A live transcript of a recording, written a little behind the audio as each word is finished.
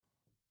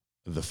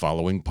The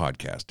following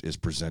podcast is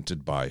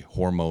presented by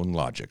Hormone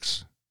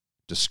Logics.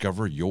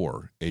 Discover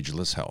your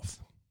ageless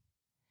health.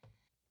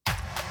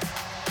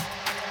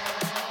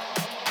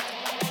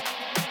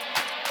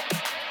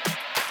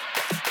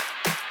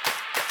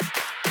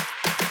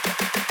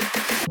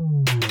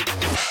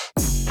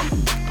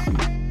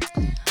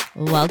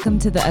 Welcome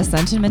to the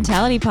Ascension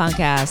Mentality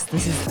Podcast.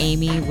 This is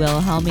Amy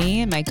Wilhelmy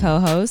and my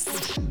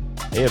co-host.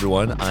 Hey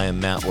everyone, I am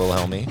Matt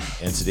Wilhelmy,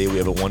 and today we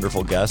have a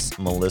wonderful guest,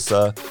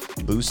 Melissa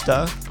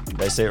Busta.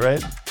 Did I say it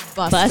right?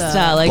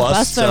 Busta, like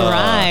Busta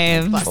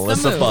Rhymes.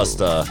 Melissa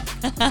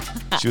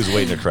Busta. She was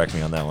waiting to correct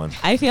me on that one.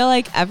 I feel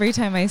like every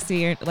time I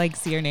see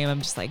your name, I'm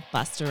just like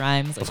Busta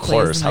Rhymes. Like, of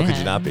course, how could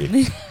you not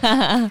be?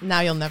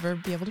 Now you'll never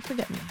be able to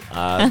forget me.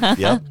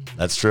 Yep,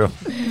 that's true.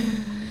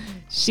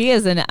 She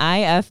is an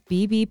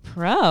IFBB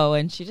Pro,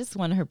 and she just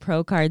won her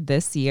pro card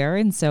this year.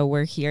 And so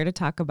we're here to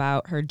talk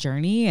about her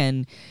journey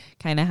and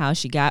kind of how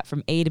she got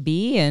from A to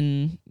B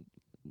and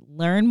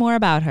learn more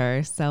about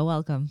her. So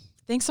welcome.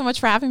 Thanks so much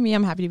for having me.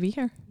 I'm happy to be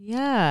here.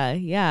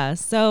 Yeah.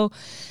 So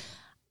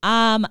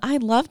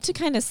I'd love to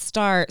kind of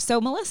start. So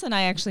Melissa and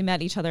I actually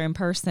met each other in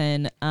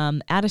person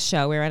at a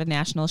show. We were at a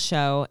national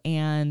show,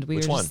 and we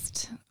Which were one?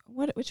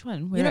 Which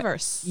one?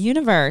 Universe.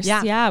 Universe.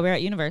 Yeah. Yeah, we're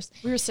at Universe.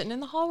 We were sitting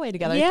in the hallway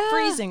together, Yeah,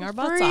 freezing our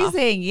butts off.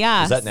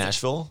 Yeah. Was that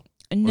Nashville?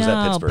 Or No,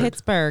 was that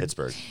Pittsburgh.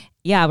 Pittsburgh.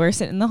 Yeah, we were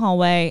sitting in the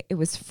hallway. It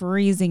was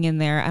freezing in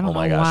there. I don't know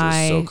why. Oh my gosh,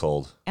 it was so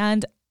cold.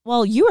 And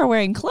well, you were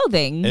wearing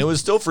clothing. And it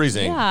was still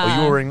freezing. Yeah. Oh,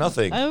 you were wearing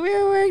nothing. We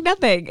were wearing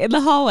nothing in the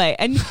hallway.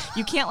 And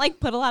you can't like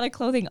put a lot of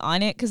clothing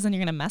on it because then you're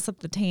going to mess up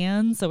the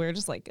tan. So we were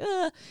just like,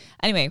 ugh.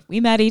 Anyway, we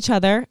met each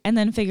other and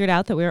then figured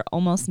out that we were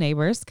almost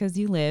neighbors because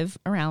you live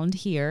around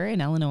here in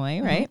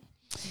Illinois, right?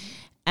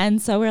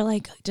 And so we're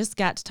like, just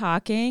got to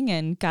talking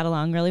and got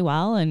along really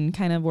well and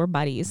kind of were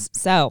buddies.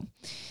 So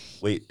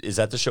Wait, is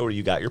that the show where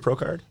you got your pro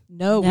card?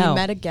 No, we No.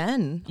 met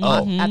again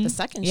Oh. at the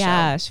second show.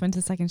 yeah, she went to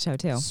the second show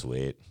too.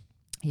 Sweet.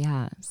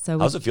 Yeah. So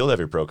How's it feel to have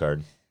your pro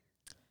card?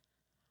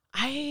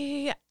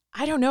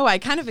 I don't know. I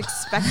kind of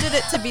expected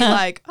it to be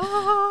like,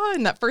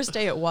 and that first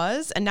day it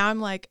was. And now I'm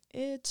like,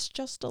 it's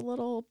just a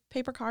little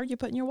paper card you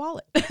put in your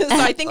wallet. So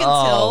I think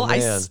until I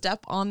man.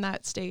 step on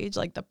that stage,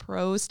 like the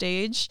pro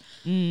stage,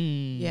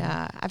 Mm.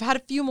 yeah, I've had a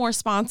few more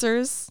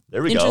sponsors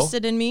There we go.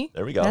 interested in me.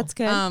 There we go. That's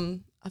good.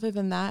 Other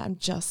than that, I'm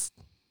just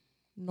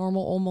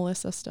normal old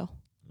Melissa still.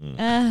 You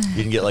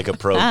didn't get like a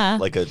pro,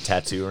 like a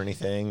tattoo or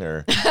anything?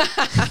 Or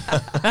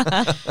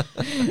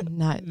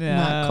Not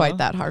No. quite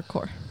that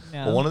hardcore.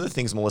 No. Well, one of the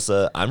things,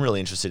 Melissa, I'm really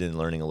interested in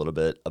learning a little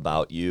bit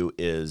about you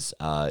is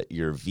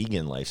your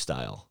vegan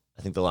lifestyle.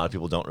 I think that a lot of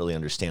people don't really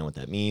understand what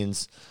that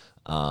means.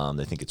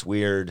 They think it's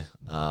weird,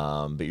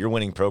 but you're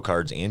winning pro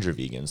cards and you're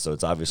vegan, so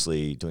it's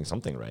obviously doing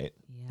something right.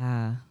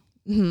 Yeah.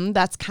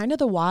 That's kind of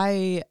the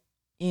why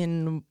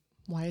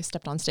I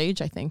stepped on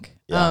stage, I think.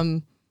 Yeah.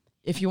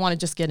 If you want to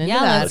just get into Yeah,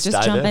 that. let's just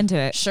dive jump in. into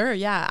it. Sure,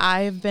 yeah.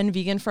 I've been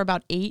vegan for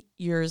about 8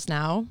 years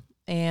now,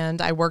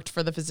 and I worked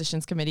for the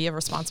Physicians Committee of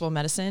Responsible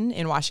Medicine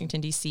in Washington,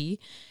 D.C.,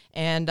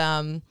 and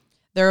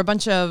there are a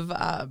bunch of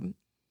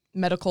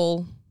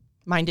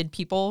medical-minded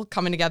people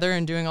coming together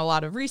and doing a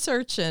lot of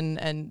research,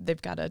 and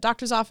they've got a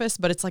doctor's office,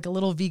 but it's like a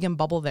little vegan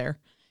bubble there,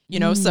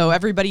 so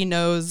everybody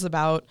knows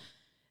about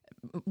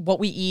what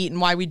we eat and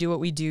why we do what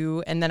we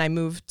do. And then I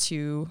moved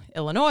to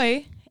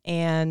Illinois,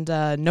 and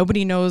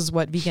nobody knows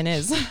what vegan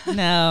is.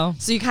 No.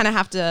 So you kind of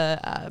have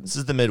to... This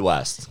is the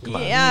Midwest. Come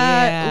on.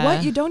 Yeah.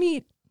 What? You don't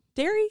eat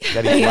dairy?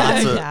 Gotta eat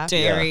lots of Yeah.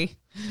 Dairy.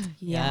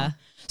 Yeah.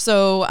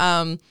 So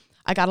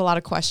I got a lot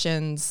of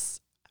questions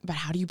about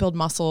how do you build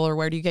muscle or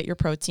where do you get your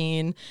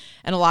protein?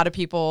 And a lot of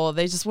people,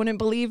 they just wouldn't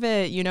believe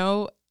it.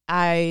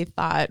 I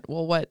thought,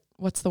 well,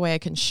 what's the way I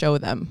can show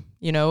them,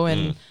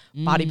 in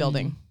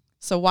bodybuilding?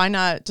 So why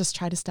not just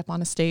try to step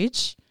on a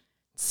stage,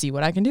 see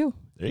what I can do?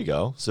 There you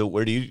go. So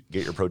where do you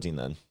get your protein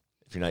then?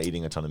 If you're not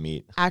eating a ton of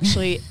meat.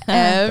 Actually,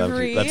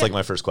 every That's like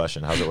my first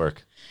question. How's it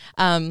work?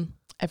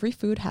 every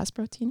food has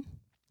protein.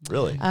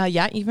 Really?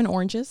 Yeah, even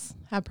oranges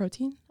have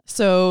protein.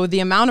 So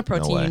the amount of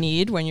protein way. you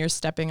need when you're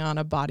stepping on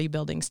a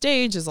bodybuilding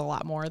stage is a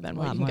lot more than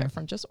what you can more. get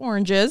from just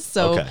oranges.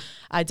 So Okay.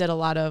 I did a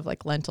lot of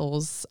like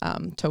lentils,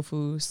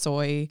 tofu,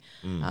 soy,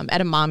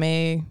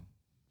 edamame,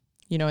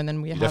 and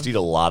then we You'd have to eat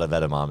a lot of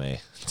edamame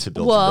to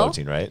build Well, some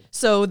protein, right?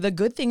 So the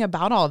good thing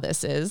about all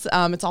this is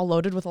it's all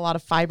loaded with a lot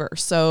of fiber.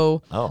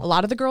 So Oh. a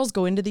lot of the girls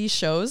go into these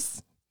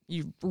shows,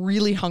 you're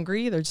really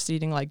hungry. They're just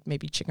eating like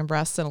maybe chicken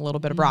breasts and a little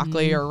bit of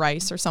broccoli or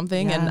rice or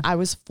something. Yeah. And I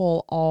was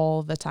full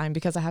all the time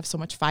because I have so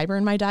much fiber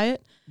in my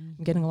diet.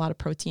 I'm getting a lot of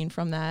protein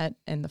from that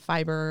and the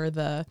fiber,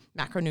 the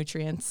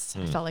macronutrients.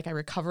 I felt like I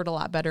recovered a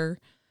lot better.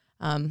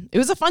 It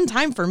was a fun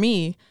time for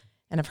me.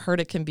 And I've heard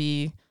it can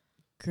be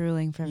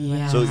Grueling for everyone.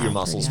 Yeah. So your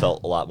muscles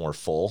felt a lot more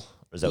full?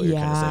 Or is that what you're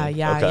kind of saying?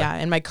 Yeah, Okay. yeah.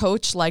 And my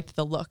coach liked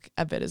the look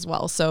of it as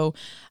well. So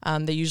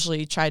they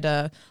usually try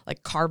to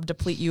like carb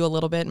deplete you a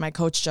little bit. And my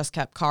coach just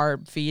kept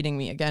carb feeding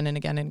me again and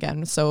again and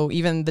again. So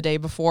even the day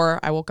before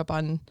I woke up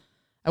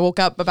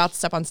about to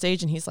step on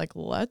stage and he's like,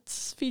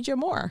 let's feed you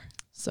more.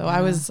 So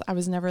I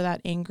was never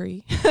that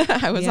angry.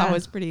 I was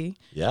always pretty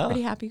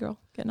happy girl.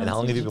 And how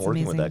long have you been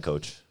working with that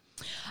coach?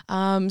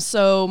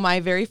 So my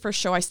very first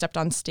show I stepped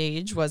on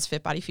stage was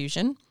Fit Body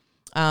Fusion.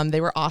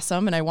 They were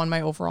awesome, and I won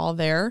my overall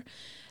there.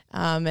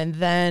 And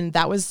then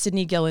that was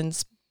Sydney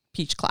Gillen's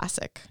Peach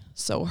Classic.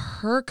 So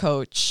her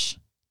coach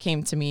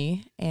came to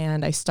me,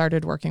 and I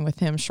started working with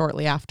him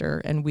shortly after,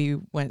 and we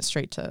went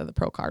straight to the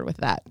pro card with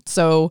that.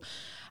 So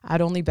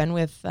I'd only been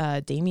with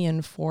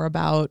Damien for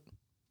about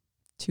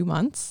 2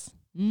 months.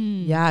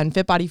 Yeah, and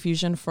Fit Body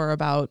Fusion for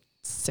about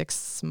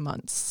 6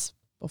 months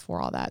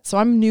before all that. So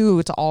I'm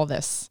new to all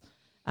this.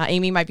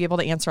 Amy might be able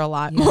to answer a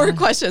lot more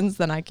questions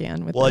than I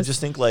can with this. I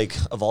just think like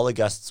of all the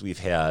guests we've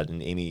had,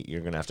 and Amy,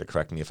 you're going to have to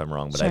correct me if I'm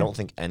wrong, but I don't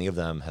think any of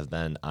them have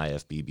been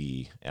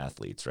IFBB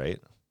athletes, right?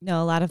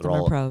 No, a lot of them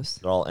are pros.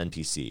 They're all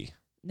NPC.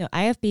 No,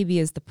 IFBB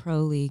is the pro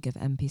league of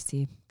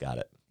NPC. Got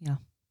it. Yeah.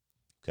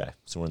 Okay.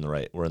 So we're in the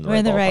right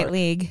right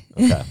league.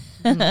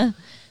 Okay.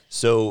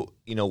 So,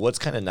 what's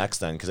kind of next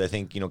then? Because I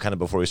think, kind of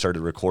before we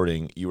started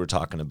recording, you were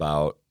talking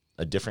about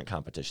a different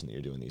competition that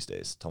you're doing these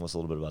days. Tell us a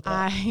little bit about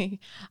that.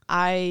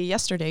 I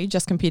yesterday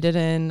just competed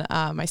in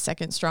my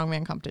second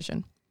strongman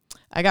competition.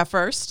 I got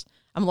first.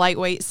 I'm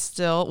lightweight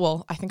still.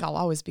 Well, I think I'll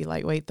always be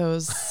lightweight.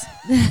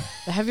 The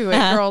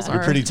heavyweight girls are...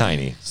 You're pretty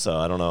tiny, so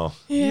I don't know.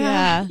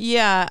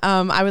 Yeah.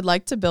 I would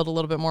like to build a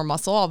little bit more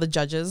muscle. All the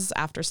judges,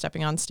 after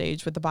stepping on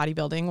stage with the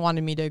bodybuilding,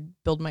 wanted me to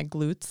build my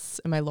glutes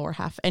and my lower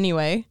half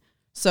anyway.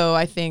 So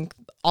I think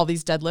all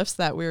these deadlifts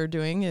that we were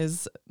doing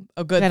is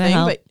a good thing.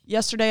 Help. But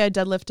yesterday I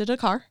deadlifted a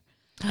car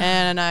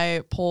and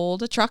I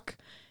pulled a truck.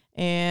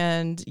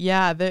 And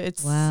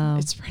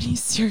it's pretty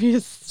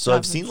serious. So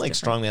I've seen like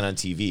strongman on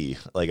TV,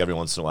 like every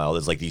once in a while.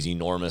 There's like these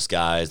enormous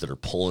guys that are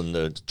pulling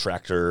the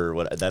tractor.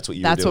 That's what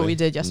you were doing? That's what we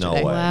did yesterday. No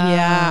way. Wow.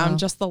 Yeah, I'm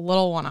just the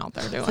little one out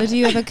there doing So it. do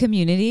you have a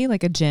community,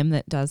 like a gym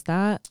that does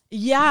that?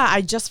 Yeah,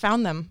 I just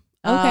found them.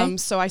 Okay.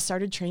 So I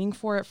started training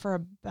for it for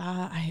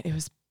about, it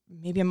was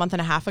maybe a month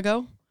and a half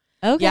ago.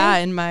 Okay. Yeah,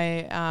 and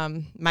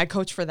my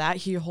coach for that,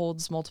 he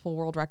holds multiple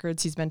world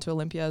records. He's been to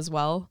Olympia as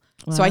well.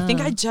 Wow. So I think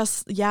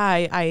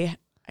I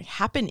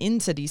happen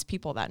into these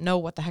people that know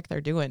what the heck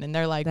they're doing, and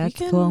they're like, we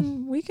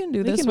can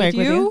do this with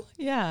you.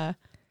 Yeah.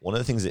 One of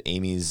the things that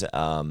Amy's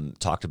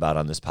talked about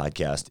on this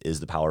podcast is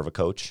the power of a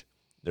coach.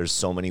 There's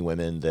so many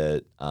women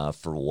that,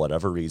 for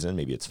whatever reason,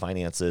 maybe it's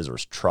finances or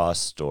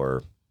trust,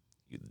 or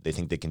they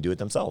think they can do it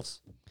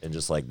themselves, and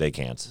just like they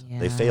can't.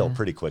 They fail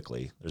pretty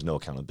quickly. There's no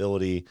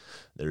accountability.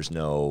 There's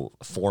no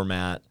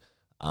format.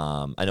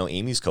 I know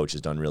Amy's coach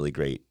has done really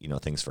great,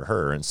 things for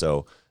her, and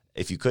so.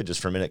 If you could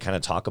just for a minute kind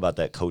of talk about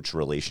that coach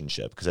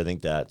relationship, because I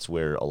think that's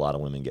where a lot of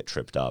women get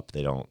tripped up.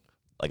 They don't,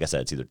 like I said,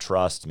 it's either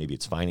trust, maybe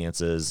it's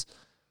finances.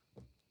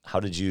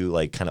 How did you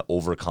like kind of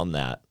overcome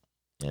that?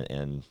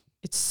 And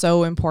it's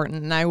so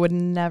important. And I would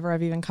never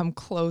have even come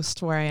close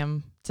to where I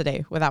am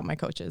today without my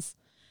coaches.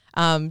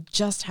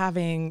 Just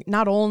having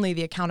not only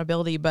the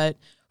accountability, but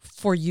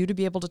for you to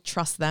be able to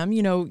trust them.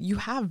 You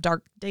have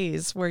dark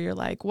days where you're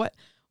like, what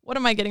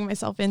am I getting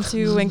myself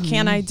into? And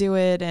can I do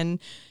it? And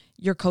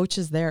your coach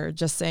is there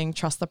just saying,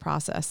 trust the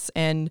process.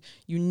 And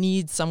you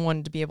need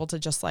someone to be able to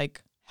just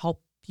like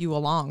help you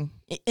along.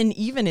 And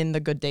even in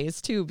the good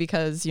days too,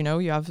 because, you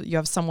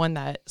have someone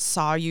that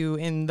saw you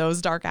in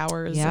those dark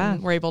hours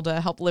and were able to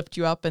help lift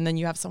you up. And then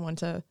you have someone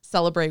to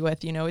celebrate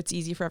with, it's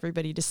easy for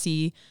everybody to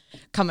see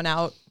coming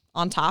out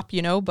on top,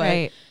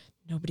 but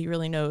nobody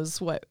really knows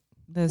what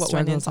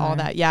went into all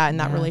that. Yeah. And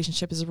that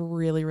relationship is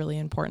really, really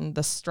important.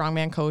 The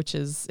strongman coach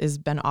is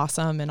been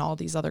awesome. And all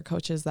these other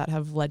coaches that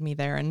have led me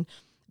there. And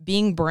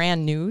being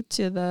brand new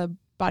to the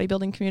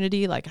bodybuilding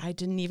community, like I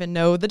didn't even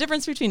know the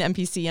difference between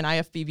NPC and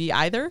IFBB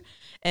either.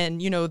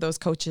 And, those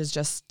coaches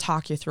just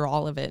talk you through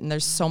all of it. And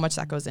there's so much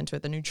that goes into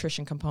it. The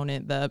nutrition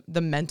component,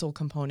 the mental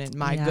component,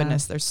 my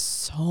goodness, there's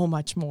so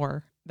much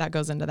more that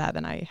goes into that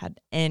than I had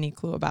any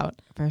clue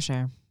about. For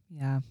sure.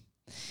 Yeah.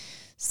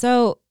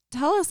 So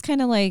tell us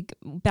kind of like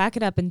back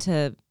it up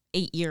into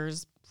 8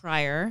 years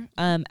prior.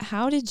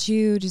 How did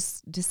you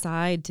just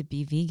decide to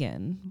be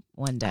vegan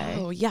one day?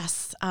 Oh,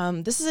 yes.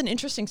 This is an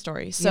interesting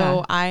story.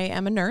 So I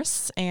am a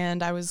nurse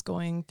and I was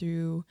going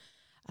through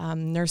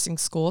nursing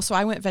school. So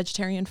I went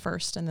vegetarian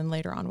first and then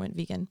later on went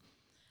vegan.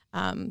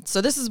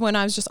 So this is when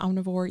I was just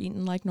omnivore,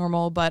 eating like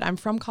normal, but I'm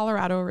from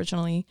Colorado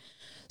originally.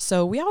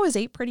 So we always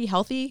ate pretty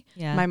healthy.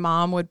 Yeah. My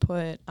mom would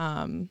put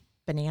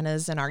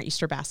bananas in our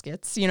Easter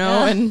baskets,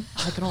 and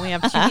I could only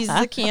have 2 pieces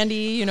of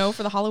candy,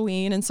 for the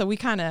Halloween. And so we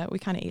kind of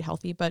ate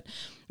healthy, but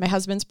my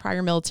husband's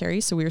prior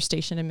military. So we were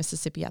stationed in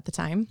Mississippi at the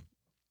time.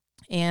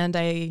 And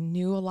I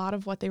knew a lot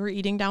of what they were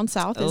eating down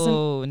south.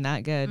 Oh,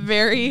 not good.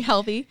 Very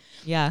healthy.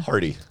 Yeah.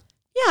 Hearty.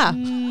 Yeah.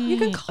 You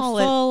can call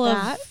it full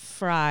that. Of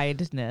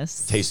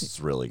friedness. Tastes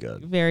really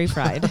good. Very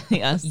fried.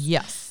 Yes.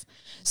 Yes.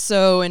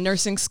 So in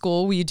nursing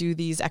school, we do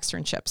these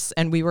externships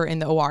and we were in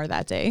the OR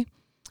that day.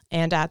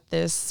 And at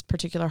this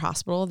particular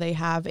hospital, they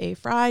have a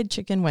fried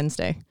chicken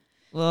Wednesday.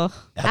 Well,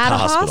 at the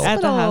hospital.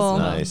 At the hospital.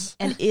 Nice.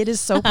 And it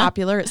is so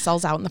popular. It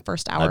sells out in the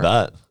first hour. I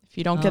bet. If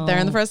you don't get there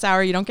in the first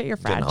hour, you don't get your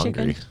fried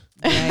chicken.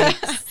 Right.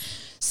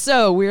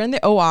 So we were in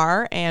the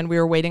OR and we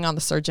were waiting on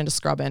the surgeon to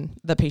scrub in.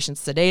 The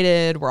patient's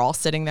sedated. We're all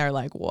sitting there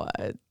like,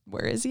 what?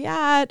 Where is he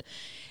at?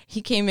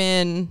 He came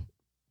in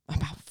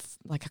about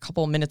like a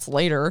couple of minutes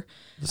later.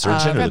 The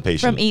surgeon or the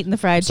patient? From eating the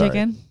fried Sorry.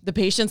 chicken. The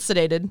patient's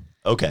sedated.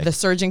 Okay. The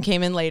surgeon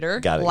came in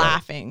later, Got it.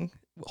 laughing,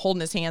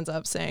 holding his hands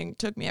up, saying,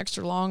 took me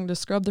extra long to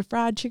scrub the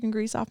fried chicken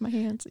grease off my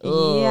hands.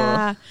 Ugh.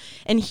 Yeah.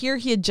 And here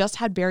he had just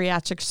had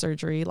bariatric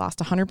surgery, lost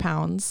 100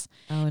 pounds.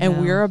 Oh, And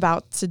no. we were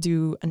about to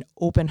do an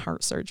open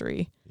heart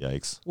surgery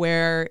Yikes.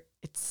 where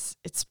it's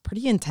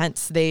pretty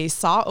intense. They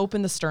saw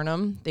open the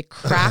sternum, they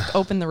cracked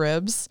open the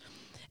ribs,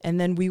 and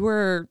then we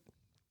were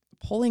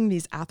pulling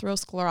these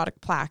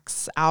atherosclerotic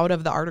plaques out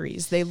of the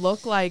arteries. They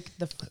look like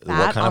the What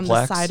fat kind on of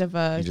plaques? the side of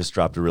a You just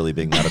dropped a really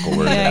big medical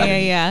word. Yeah,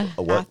 there. yeah.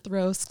 A what?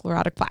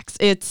 atherosclerotic plaques.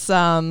 It's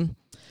The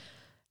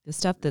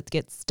stuff that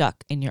gets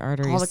stuck in your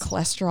arteries. all the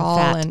cholesterol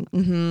fat.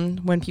 and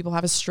when people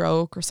have a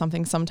stroke or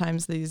something,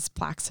 sometimes these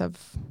plaques have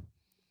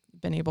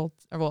been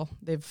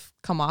they've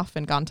come off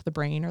and gone to the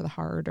brain or the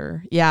heart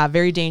or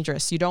very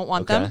dangerous. You don't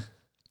want them.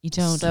 You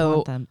don't So-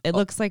 want them. It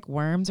looks like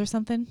worms or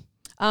something.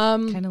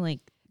 Kind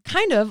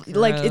Kind of of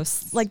like Gross.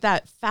 it's like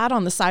that fat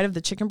on the side of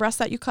the chicken breast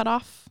that you cut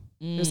off.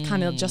 It was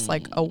kind of just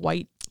like a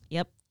white.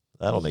 Yep.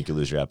 That'll make you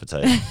lose your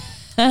appetite.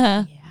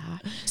 Yeah.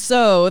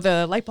 So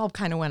the light bulb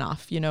kind of went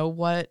off. You know,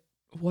 what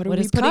are What we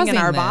is putting in causing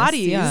our this?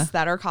 bodies Yeah.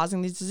 that are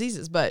causing these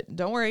diseases? But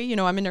don't worry, you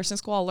know, I'm in nursing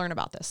school. I'll learn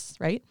about this,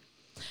 right?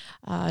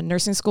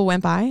 Nursing school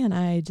went by and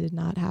I did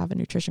not have a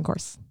nutrition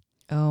course.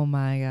 Oh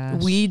my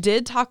gosh. We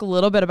did talk a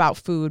little bit about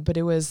food, but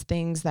it was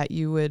things that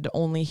you would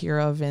only hear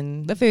of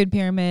in the food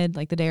pyramid,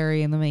 like the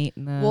dairy and the meat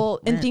and the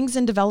and things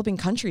in developing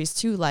countries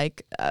too,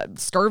 like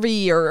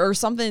scurvy or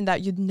something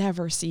that you'd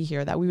never see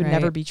here that we would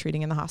never Right. be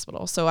treating in the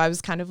hospital. So I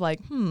was kind of like,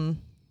 let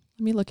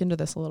me look into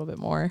this a little bit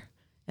more.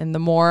 And the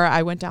more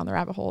I went down the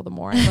rabbit hole, the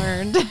more I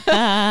learned.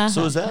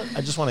 So is that,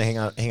 I just want to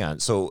hang on.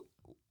 So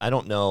I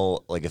don't know,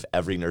 like if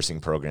every nursing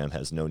program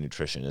has no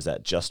nutrition, is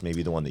that just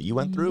maybe the one that you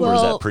went through or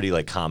is Well- that pretty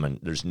like common?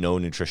 There's no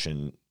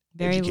nutrition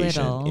Very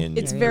education little. in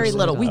It's Very very nursing?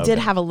 little. We Okay. did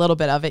have a little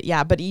bit of it,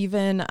 yeah. But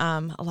even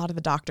a lot of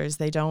the doctors,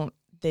 they don't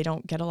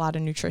get a lot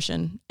of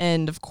nutrition,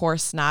 and of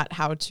course, not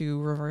how to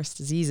reverse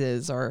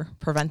diseases or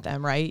prevent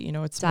them. Right? You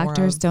know, it's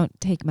Doctors more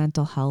don't take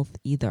mental health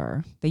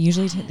either. They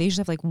usually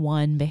have like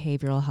one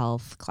behavioral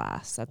health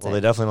class. That's Well,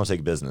 it. they definitely don't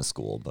take business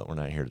school, but we're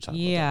not here to talk about that.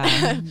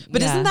 Yeah.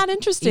 But Yeah. isn't that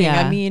interesting?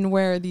 Yeah. I mean,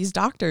 where these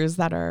doctors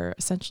that are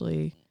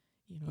essentially,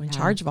 you know, in Yeah.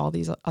 charge of all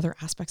these other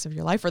aspects of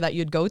your life, or that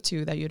you'd go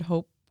to, that you'd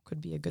hope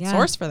could be a good Yeah.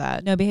 source for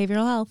that. no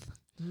behavioral health?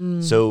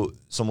 Mm.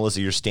 So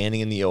Melissa, you're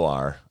standing in the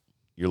OR,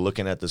 you're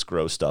looking at this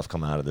gross stuff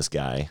come out of this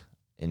guy,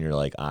 and you're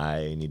like,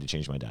 I need to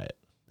change my diet.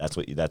 That's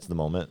the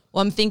moment.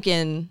 Well, I'm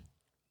thinking,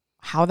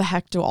 how the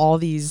heck do all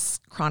these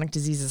chronic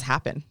diseases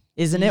happen?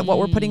 Isn't it what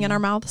we're putting in our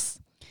mouths?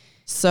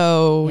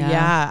 So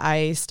Yeah.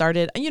 I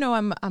started, you know,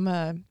 I'm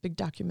a big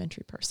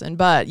documentary person,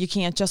 but you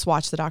can't just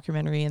watch the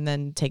documentary and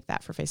then take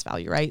that for face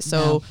value, right? So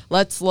No.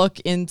 let's look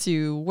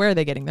into where are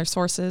they getting their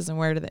sources and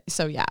where do they,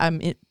 so yeah,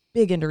 I'm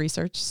big into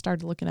research,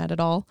 started looking at it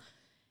all.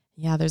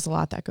 Yeah, there's a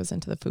lot that goes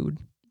into the food,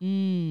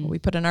 what we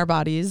put in our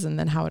bodies and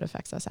then how it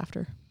affects us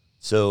after.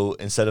 So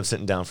instead of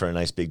sitting down for a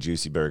nice big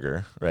juicy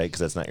burger, right? Because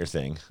that's not your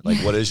thing. Like,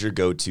 what is your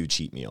go-to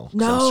cheat meal? 'Cause I'm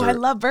No, sure- I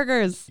love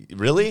burgers.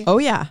 Really? Oh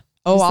yeah.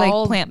 Oh, Just I'll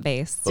like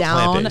plant-based. But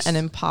down plant-based. an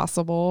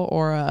Impossible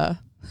or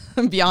a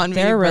Beyond Meat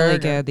They're really burger.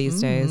 good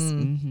these days.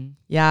 Mhm. Mm-hmm.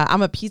 Yeah,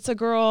 I'm a pizza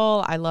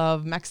girl. I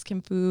love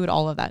Mexican food,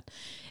 all of that.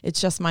 It's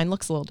just mine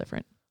looks a little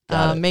different.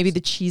 Got it. Maybe the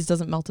cheese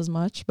doesn't melt as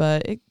much,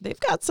 but they've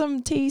got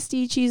some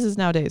tasty cheeses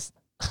nowadays.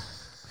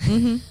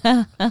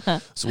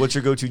 So what's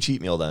your go-to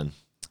cheat meal then?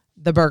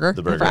 The burger.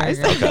 The burger. fries.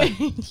 Okay.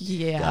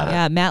 Yeah. Got it.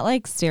 Yeah, Matt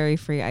likes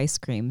dairy-free ice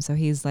cream, so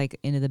he's like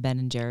into the Ben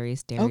and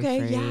Jerry's dairy-free.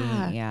 Okay,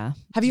 yeah. Yeah.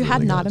 Have you It's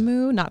had really good.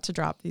 Nadamu? Not to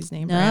drop these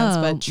name No, brands,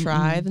 but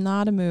try mm-mm. the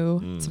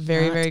Nadamu. It's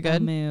very, Not very a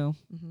good. moo.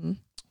 Mhm.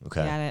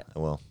 Okay. Got it. I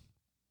will.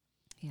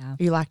 Yeah.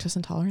 Are you lactose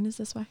intolerant? Is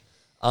this why?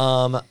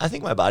 I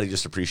think my body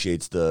just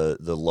appreciates the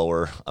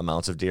lower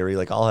amounts of dairy.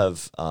 Like I'll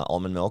have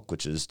almond milk,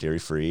 which is dairy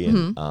free,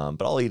 and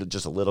but I'll eat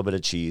just a little bit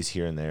of cheese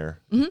here and there.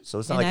 So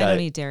it's not And like I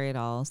don't eat dairy at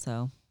all,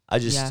 so I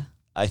just yeah.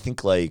 I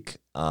think like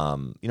you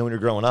know, when you're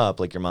growing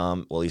up, like your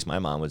mom, well at least my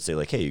mom would say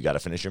like, hey, you got to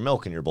finish your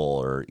milk in your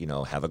bowl, or you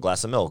know, have a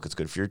glass of milk. It's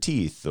good for your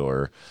teeth,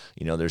 or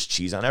you know, there's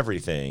cheese on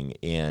everything,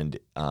 and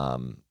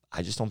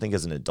I just don't think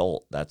as an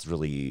adult that's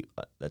really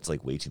that's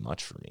like way too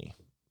much for me.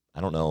 I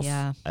don't know if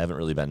Yeah. I haven't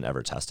really been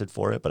ever tested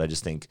for it, but I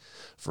just think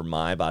for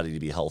my body to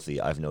be healthy,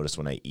 I've noticed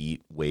when I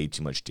eat way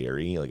too much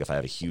dairy, like if I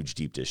have a huge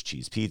deep dish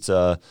cheese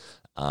pizza,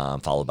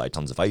 followed by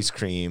tons of ice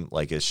cream,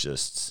 like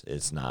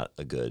it's not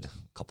a good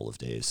couple of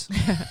days.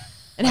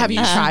 And have you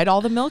tried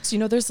all the milks? You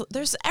know,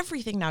 there's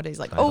everything nowadays,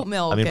 like oat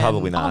milk. I mean, and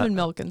probably not. almond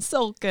milk and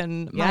silk,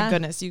 and my Yeah.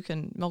 goodness, you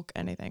can milk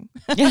anything.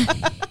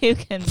 You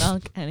can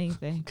milk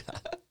anything.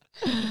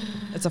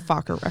 It's a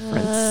Fokker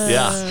reference.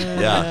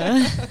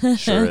 Yeah,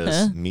 sure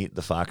is. Meet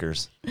the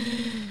Fockers.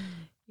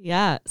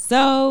 Yeah.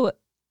 So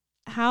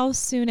how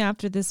soon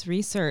after this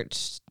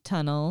research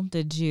tunnel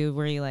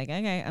were you like,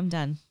 okay, I'm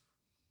done?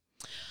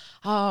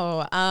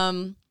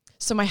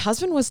 So my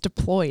husband was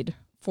deployed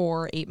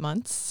for 8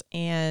 months.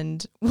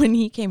 And when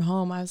he came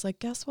home, I was like,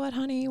 guess what,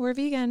 honey? We're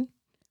vegan.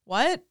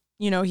 What?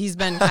 You know, he's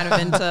been kind of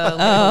into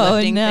the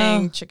lifting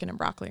thing, chicken and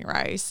broccoli and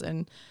rice.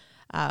 And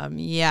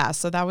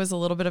so that was a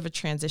little bit of a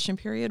transition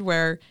period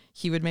where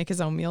he would make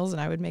his own meals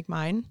and I would make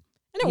mine.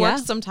 And it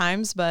worked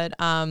sometimes, but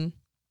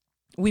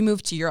we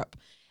moved to Europe.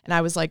 And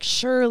I was like,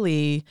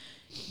 surely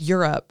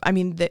Europe, I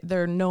mean,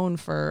 they're known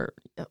for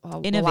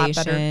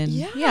innovation.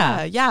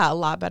 A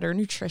lot better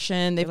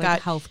nutrition. They've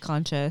got health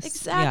conscious.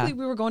 Exactly.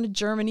 We were going to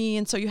Germany.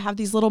 And so you have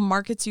these little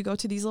markets. You go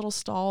to these little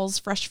stalls,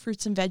 fresh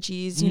fruits and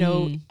veggies. You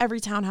know, every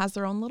town has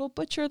their own little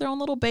butcher, their own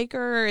little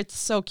baker. It's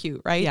so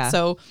cute, right? Yeah.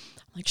 So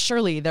like,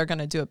 surely they're going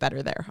to do it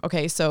better there.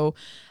 Okay. So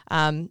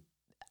I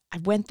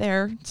went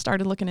there,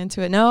 started looking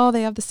into it. No,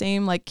 they have the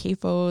same like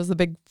CAFOs, the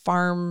big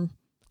farm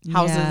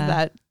houses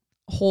that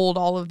hold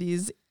all of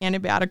these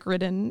antibiotic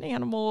ridden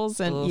animals.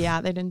 And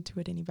they didn't do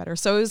it any better.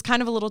 So it was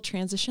kind of a little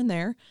transition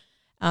there.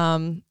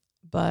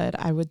 But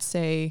I would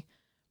say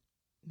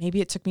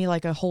maybe it took me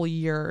like a whole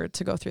year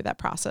to go through that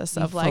process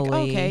of like,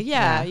 okay,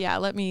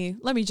 let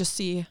me just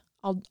see,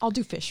 I'll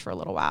do fish for a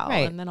little while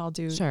and then I'll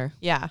do,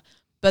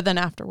 but then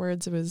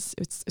afterwards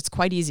it's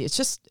quite easy. It's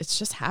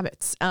just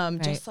habits.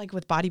 Just like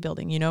with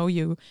bodybuilding, you know,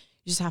 you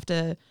just have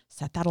to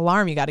set that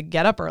alarm. You got to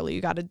get up early. You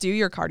got to do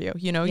your cardio.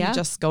 You know, you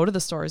just go to the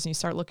stores and you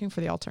start looking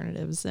for the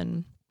alternatives.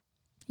 And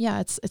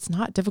it's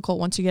not difficult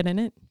once you get in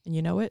it and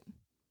you know it.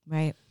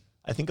 Right.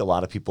 I think a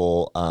lot of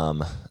people,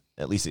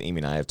 at least Amy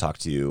and I have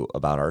talked to you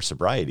about our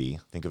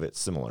sobriety. Think of it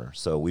similar.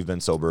 So we've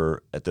been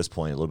sober at this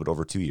point a little bit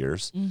over 2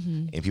 years,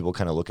 and people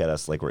kind of look at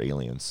us like we're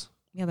aliens.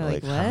 Yeah, they're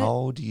like, what?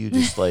 How do you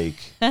just like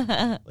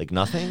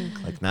nothing,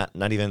 like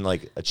not even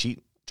like a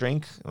cheat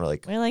drink? And we're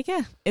like,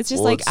 yeah, it's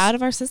just like out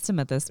of our system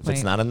at this point. If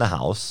it's not in the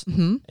house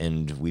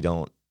and we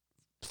don't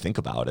think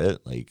about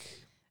it, like,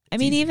 I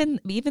mean,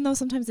 even though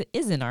sometimes it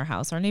is in our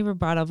house. Our neighbor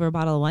brought over a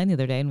bottle of wine the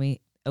other day and we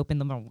opened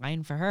the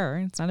wine for her.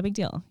 It's not a big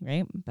deal,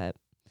 right? But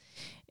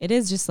it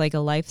is just like a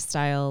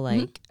lifestyle,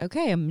 like,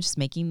 okay, I'm just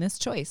making this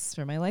choice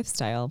for my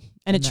lifestyle.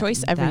 And a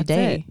choice every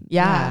day.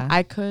 Yeah.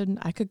 I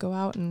could go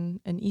out and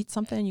eat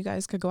something. You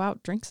guys could go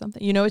out, drink something.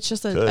 You know, it's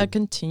just a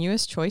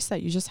continuous choice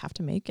that you just have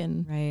to make.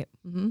 And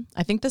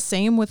I think the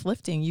same with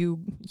lifting. You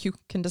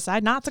can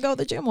decide not to go to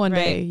the gym one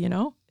day, you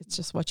know, it's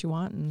just what you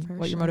want and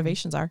what your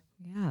motivations are.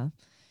 Yeah.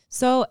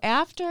 So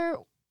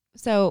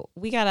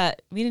we didn't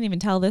even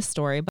tell this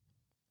story, but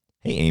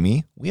hey,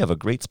 Amy, we have a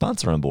great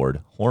sponsor on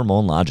board,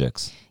 Hormone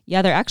Logics.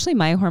 Yeah, they're actually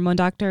my hormone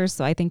doctors,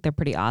 so I think they're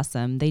pretty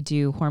awesome. They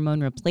do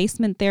hormone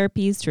replacement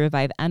therapies to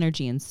revive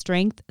energy and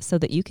strength so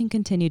that you can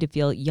continue to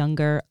feel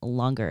younger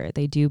longer.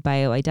 They do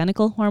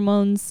bioidentical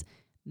hormones,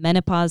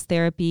 menopause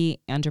therapy,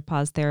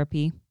 andropause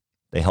therapy.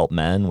 They help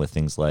men with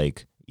things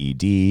like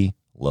ED,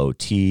 low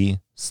T,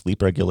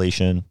 sleep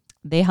regulation.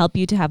 They help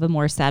you to have a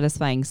more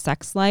satisfying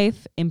sex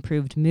life,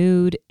 improved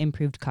mood,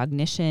 improved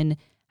cognition,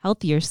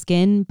 healthier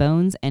skin,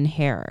 bones, and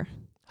hair.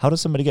 How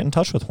does somebody get in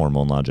touch with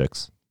Hormone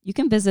Logics? You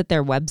can visit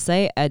their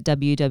website at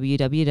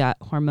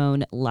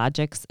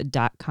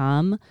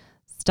www.hormonelogics.com.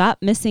 Stop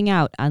missing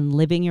out on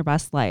living your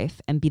best life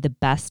and be the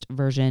best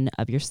version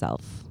of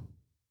yourself.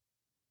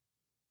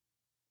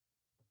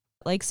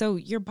 Like, so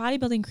your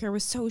bodybuilding career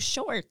was so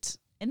short,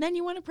 and then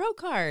you won a pro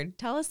card.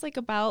 Tell us like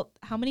about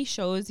how many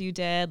shows you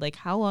did, like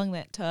how long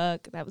that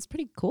took. That was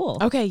pretty cool.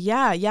 Okay.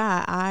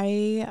 Yeah.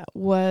 I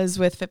was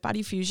with Fit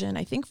Body Fusion,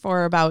 I think it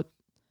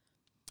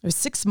was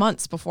 6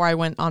 months before I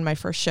went on my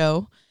first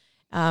show.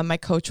 My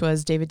coach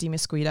was David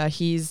DiMasquita.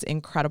 He's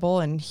incredible.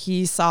 And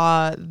he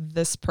saw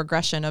this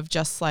progression of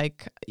just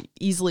like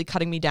easily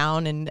cutting me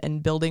down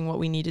and building what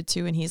we needed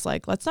to. And he's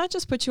like, let's not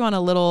just put you on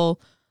a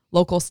little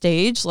local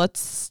stage.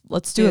 Let's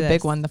do a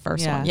big one. The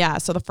first one. Yeah.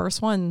 So the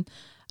first one,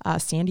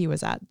 Sandy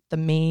was at, the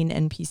main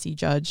NPC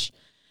judge.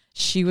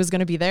 She was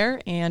going to be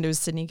there, and it was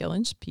Sydney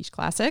Gillen's Peach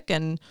Classic.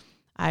 And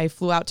I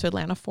flew out to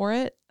Atlanta for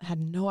it. I had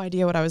no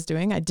idea what I was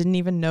doing. I didn't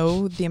even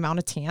know the amount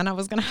of tan I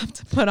was going to have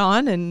to put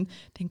on. And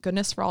thank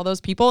goodness for all those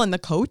people. And the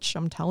coach,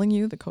 I'm telling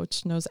you, the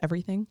coach knows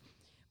everything.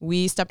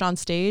 We stepped on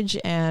stage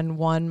and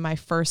won my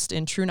first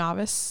in true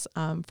novice,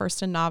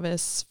 first in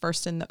novice,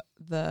 first in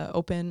the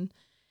open,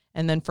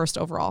 and then first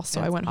overall.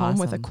 So I went home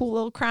with a cool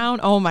little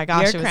crown. Oh my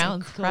gosh, your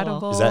crown's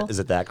incredible. Cool. Is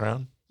it that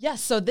crown?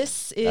 Yes. So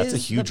this is that's a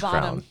huge the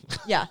bottom. crown.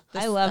 Yeah.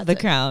 I love the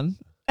crown.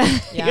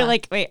 Yeah. You're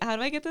like, wait, how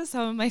do I get this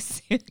home in my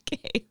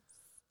suitcase?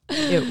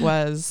 It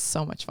was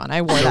so much fun.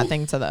 I wore that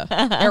thing to the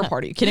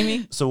airport. Are you kidding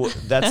me? So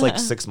that's like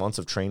 6 months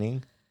of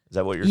training? Is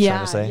that what you're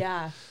trying to say?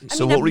 Yeah.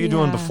 So what were you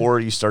doing before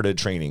you started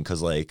training?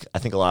 Because like I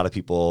think a lot of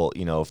people,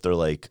 you know, if they're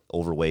like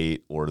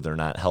overweight or they're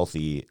not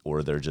healthy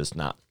or they're just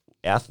not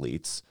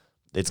athletes,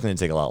 it's going to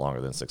take a lot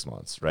longer than 6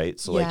 months, right?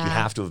 So like you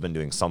have to have been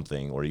doing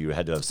something, or you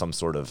had to have some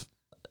sort of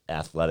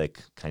athletic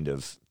kind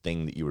of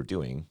thing that you were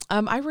doing.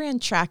 I ran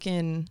track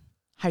in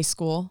high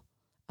school.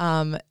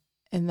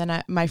 And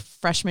then my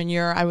freshman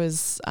year, I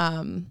was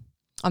on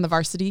the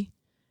varsity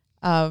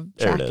track,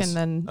 and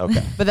then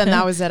but then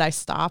that was it. I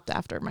stopped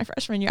after my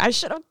freshman year. I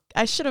should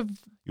have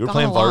You were gone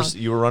playing along.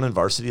 varsity. You were running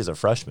varsity as a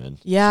freshman.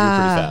 Yeah. So you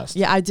were pretty fast.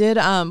 Yeah, I did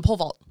pole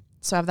vault.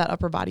 So I have that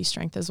upper body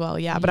strength as well.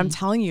 Yeah. But I'm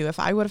telling you, if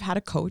I would have had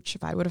a coach,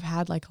 if I would have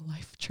had like a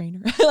life trainer,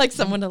 like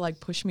someone to like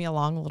push me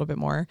along a little bit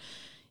more,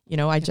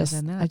 I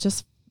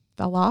just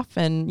fell off.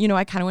 And,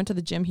 I kind of went to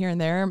the gym here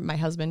and there. My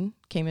husband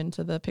came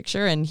into the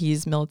picture and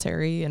he's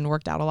military and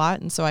worked out a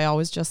lot. And so I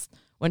always just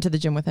went to the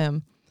gym with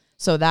him.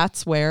 So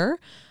that's where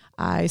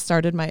I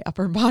started my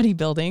upper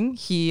bodybuilding.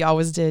 He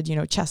always did,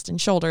 chest and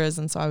shoulders.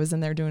 And so I was in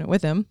there doing it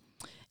with him.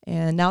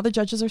 And now the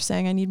judges are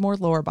saying I need more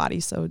lower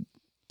body. So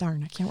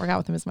darn, I can't work out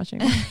with him as much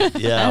anymore.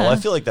 Yeah, well, I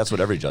feel like that's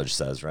what every judge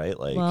says, right?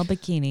 Like, Well,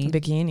 bikini.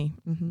 Bikini.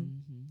 Mm-hmm.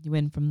 You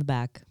win from the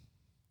back.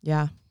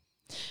 Yeah.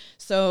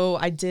 So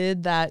I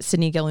did that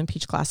Sydney Gillen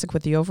Peach Classic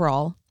with the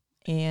overall.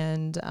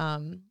 And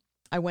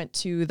I went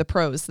to the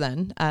pros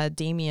then.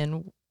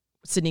 Damien,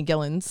 Sydney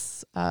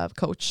Gillen's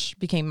coach,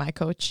 became my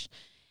coach.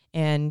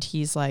 And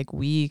he's like,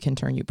 we can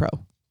turn you pro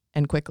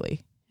and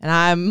quickly. And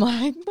I'm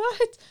like,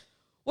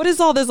 what is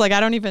all this? Like,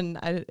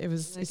 it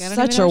was Like, I don't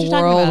such even know a what you're talking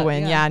about.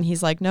 whirlwind. Yeah. Yeah. And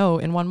he's like, no,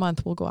 in 1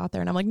 month we'll go out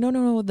there. And I'm like,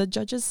 no. The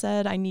judges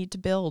said I need to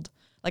build.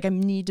 Like, I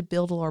need to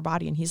build a lower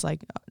body. And he's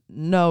like,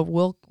 no,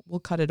 we'll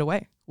cut it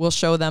away. We'll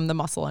show them the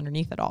muscle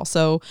underneath it all.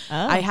 So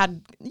I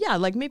had,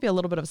 like maybe a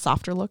little bit of a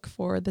softer look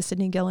for the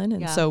Sydney Gillen.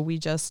 And so we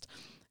just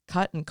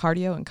cut and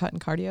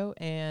cardio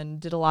and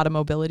did a lot of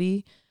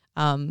mobility.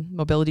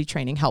 Mobility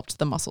training helped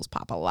the muscles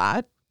pop a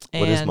lot.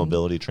 what is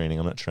mobility training?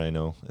 I'm not sure I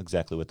know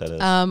exactly what that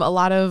is. A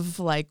lot of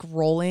like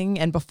rolling,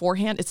 and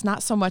beforehand, it's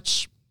not so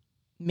much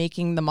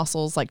making the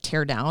muscles like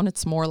tear down.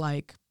 It's more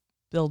like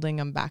building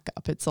them back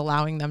up. It's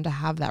allowing them to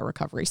have that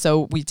recovery.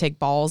 So we take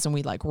balls and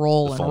we like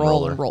roll and roll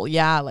roller. and roll.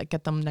 Yeah. Like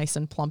get them nice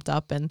and plumped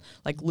up and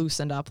like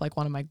loosened up. Like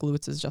one of my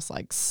glutes is just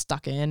like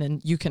stuck in,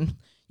 and you can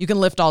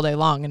lift all day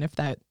long. And if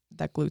that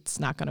glute's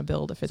not going to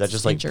build, if it's Is that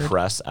just injured, like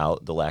press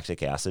out the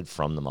lactic acid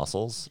from the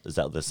muscles? Is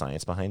that the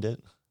science behind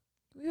it?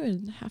 we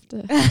would have to.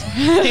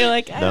 You're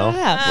like, I No, don't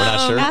know. we're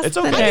not sure. Ask It's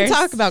the okay. I can nurse.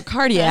 talk about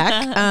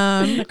cardiac,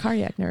 the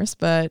cardiac nurse,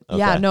 but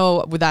yeah, Okay.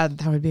 no,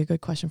 that would be a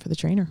good question for the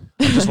trainer.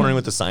 I'm just wondering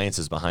what the science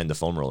is behind the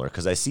foam roller,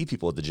 because I see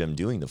people at the gym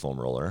doing the foam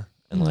roller,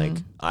 and like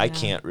I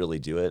can't really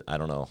do it. I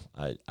don't know.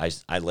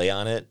 I lay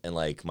on it, and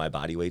like my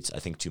body weight's I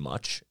think too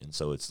much, and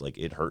so it's like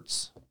it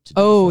hurts. To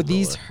do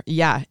the foam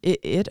roller.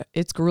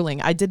 It's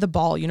grueling. I did the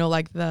ball,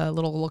 like the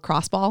little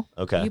lacrosse ball,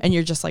 Okay, and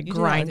you're just like You do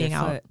that with grinding your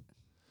out. foot.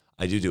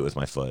 I do it with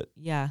my foot,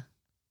 Yeah.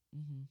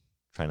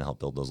 trying to help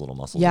build those little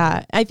muscles.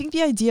 Yeah, I think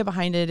the idea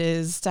behind it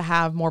is to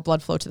have more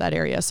blood flow to that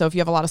area. So if you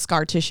have a lot of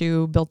scar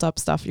tissue, built up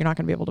stuff, you're not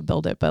going to be able to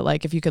build it. But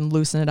like if you can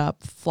loosen it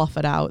up, fluff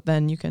it out,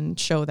 then you can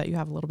show that you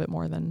have a little bit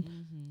more than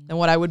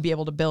what I would be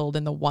able to build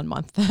in the 1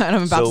 month that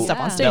I'm about to step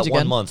on Yeah. stage that again.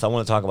 1 month, I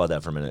want to talk about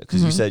that for a minute,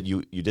 because you said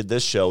you did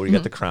this show where you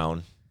got the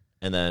crown,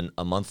 and then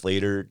a month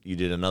later you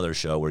did another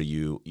show where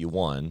you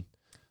won.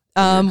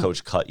 And your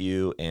coach cut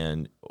you,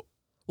 and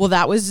Well,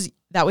 that was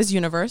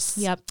Universe.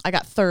 Yep. I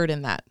got third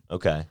in that.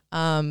 okay.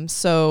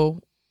 So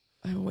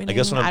winning, I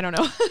guess I don't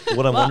know.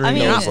 What I'm wondering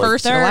though not is like,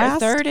 first or last.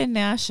 third in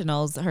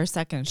nationals, her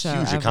second show.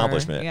 huge ever.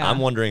 accomplishment. Yeah. I'm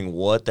wondering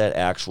what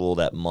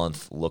that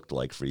month looked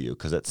like for you,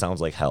 because it sounds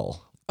like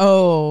hell.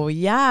 Oh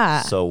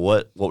yeah. So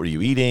what were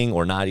you eating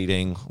or not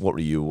eating? What were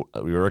you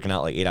working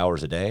out like 8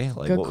 hours a day?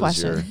 Like Good what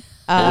question. was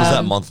what was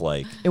that month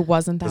like? It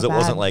wasn't that Because it bad.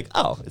 wasn't like,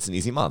 oh, it's an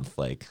easy month,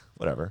 like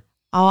whatever.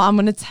 Oh, I'm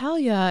gonna tell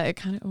you, it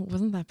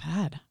wasn't that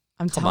bad.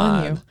 I'm Come telling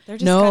on. you. They're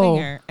just No. cutting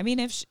her. I mean,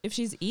 if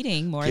she's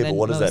eating more Okay, than but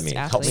what does that most mean?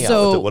 Help athletes. me out.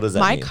 So What does that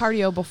my mean?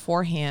 cardio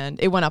beforehand,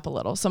 it went up a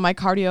little. So my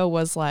cardio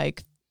was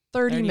like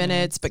 30 30 minutes,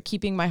 minutes. but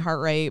keeping my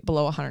heart rate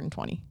below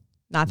 120.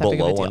 Not that Below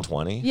big of a deal.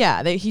 120?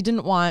 Yeah, he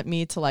didn't want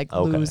me to like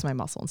Okay. lose my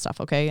muscle and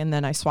stuff. Okay, and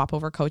then I swap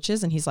over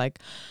coaches, and he's like,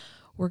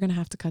 "We're gonna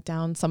have to cut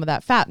down some of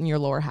that fat in your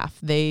lower half.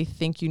 They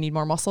think you need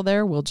more muscle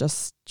there. We'll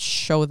just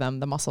show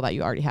them the muscle that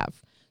you already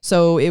have."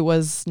 So it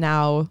was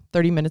now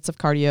 30 minutes of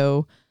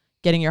cardio,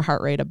 getting your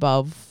heart rate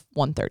above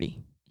 130.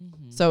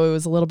 So it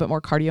was a little bit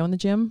more cardio in the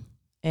gym,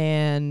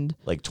 and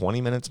Like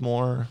 20 minutes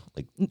more?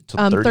 Like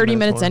to 30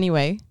 minutes more?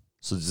 anyway.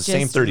 So it's the Just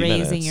same 30 raising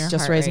minutes. your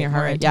Just heart raising your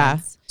heart more rate. Yeah.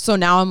 intense. So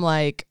now I'm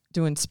like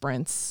doing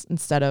sprints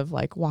instead of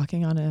like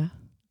walking on a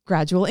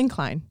gradual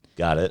incline.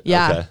 Got it.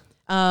 Yeah. Okay.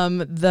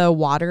 The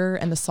water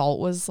and the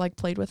salt was like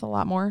played with a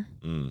lot more.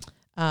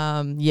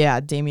 Yeah,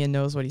 Damien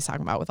knows what he's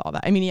talking about with all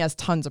that. I mean, he has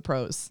tons of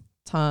pros.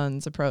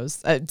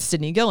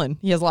 Sydney Gillen,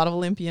 he has a lot of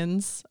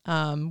Olympians,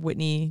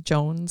 Whitney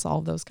Jones, all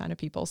of those kind of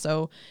people.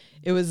 So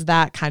it was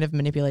that kind of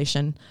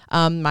manipulation.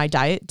 My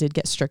diet did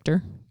get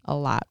stricter, a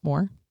lot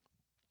more.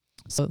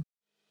 So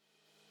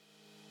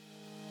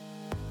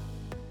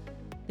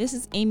This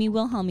is Amy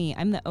Wilhelmy.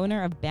 I'm the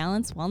owner of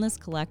Balance Wellness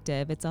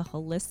Collective. It's a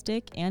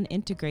holistic and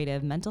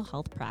integrative mental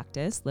health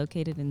practice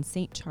located in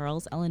St.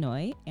 Charles,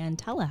 Illinois, and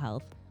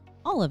telehealth.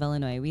 All of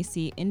Illinois, we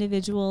see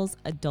individuals,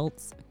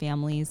 adults,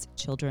 families,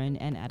 children,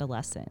 and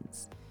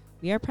adolescents.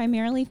 We are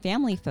primarily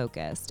family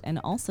focused and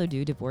also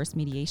do divorce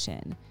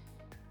mediation.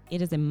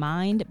 It is a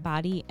mind,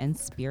 body, and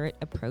spirit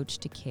approach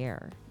to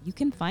care. You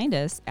can find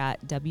us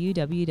at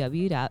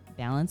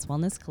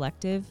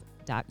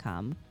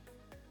www.balancewellnesscollective.com.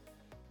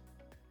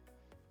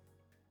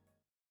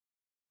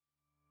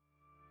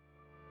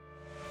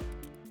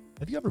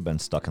 Have you ever been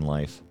stuck in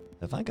life?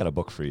 Have I got a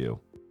book for you?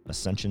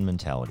 Ascension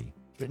Mentality,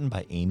 written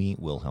by Amy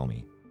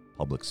Wilhelmi,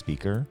 public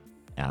speaker,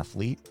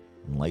 athlete,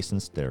 and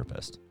licensed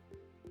therapist.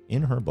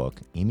 In her book,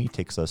 Amy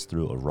takes us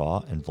through a raw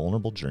and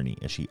vulnerable journey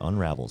as she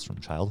unravels from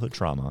childhood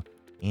trauma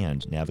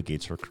and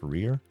navigates her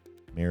career,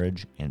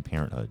 marriage, and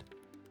parenthood.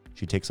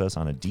 She takes us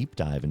on a deep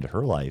dive into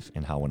her life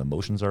and how when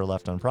emotions are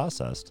left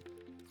unprocessed,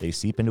 they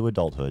seep into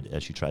adulthood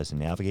as she tries to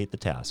navigate the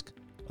task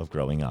of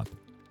growing up.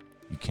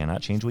 You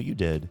cannot change what you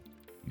did.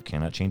 You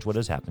cannot change what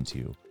has happened to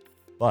you,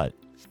 but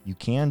you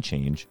can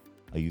change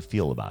how you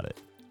feel about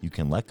it. You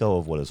can let go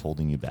of what is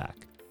holding you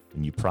back.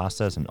 When you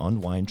process and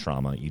unwind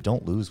trauma, you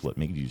don't lose what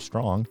made you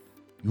strong.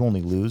 You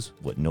only lose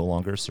what no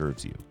longer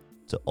serves you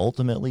to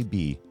ultimately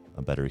be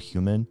a better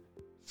human,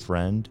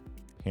 friend,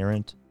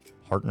 parent,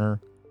 partner,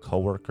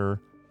 coworker,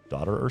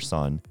 daughter or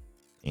son,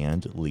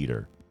 and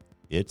leader.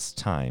 It's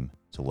time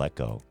to let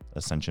go.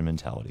 Ascension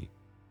Mentality.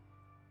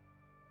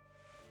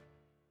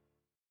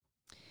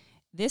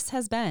 This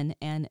has been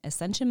an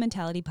Ascension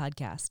Mentality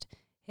podcast.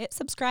 Hit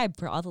subscribe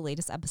for all the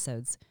latest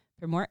episodes.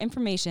 For more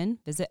information,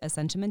 visit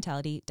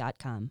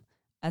ascensionmentality.com.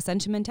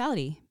 Ascension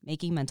Mentality,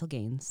 making mental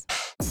gains.